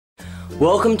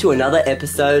Welcome to another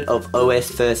episode of OS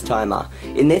First Timer.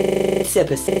 In this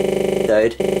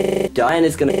episode,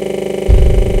 Diana's gonna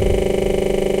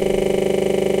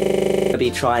be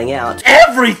trying out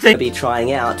everything. Be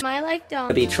trying out My like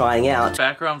don't. Be trying out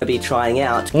Background. Be trying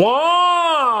out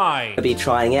Why? Be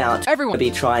trying out Everyone. Be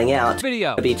trying out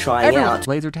Video. Be trying Everyone. out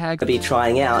Laser tag. Be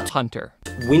trying out Hunter.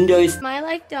 Windows My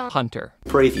like don't. Hunter.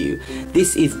 preview.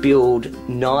 This is build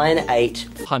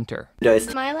 9.8 Hunter.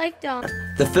 Windows. My like don't.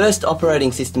 The first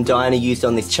operating system Diana used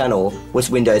on this channel was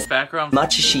Windows. Background.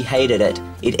 Much as she hated it,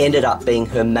 it ended up being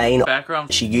her main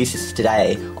Background. she uses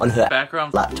today on her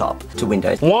Background. laptop to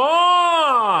Windows.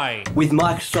 Why? With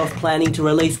Microsoft planning to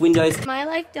release Windows My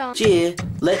like don't. next year,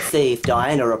 let's see if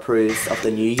Diana approves of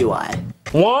the new UI.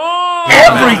 Why?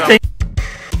 Everything.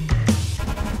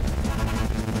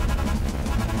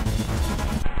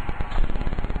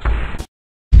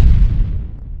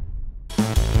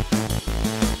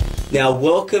 Now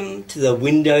welcome to the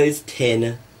Windows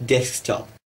 10 desktop.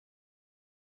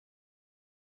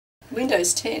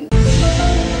 Windows 10.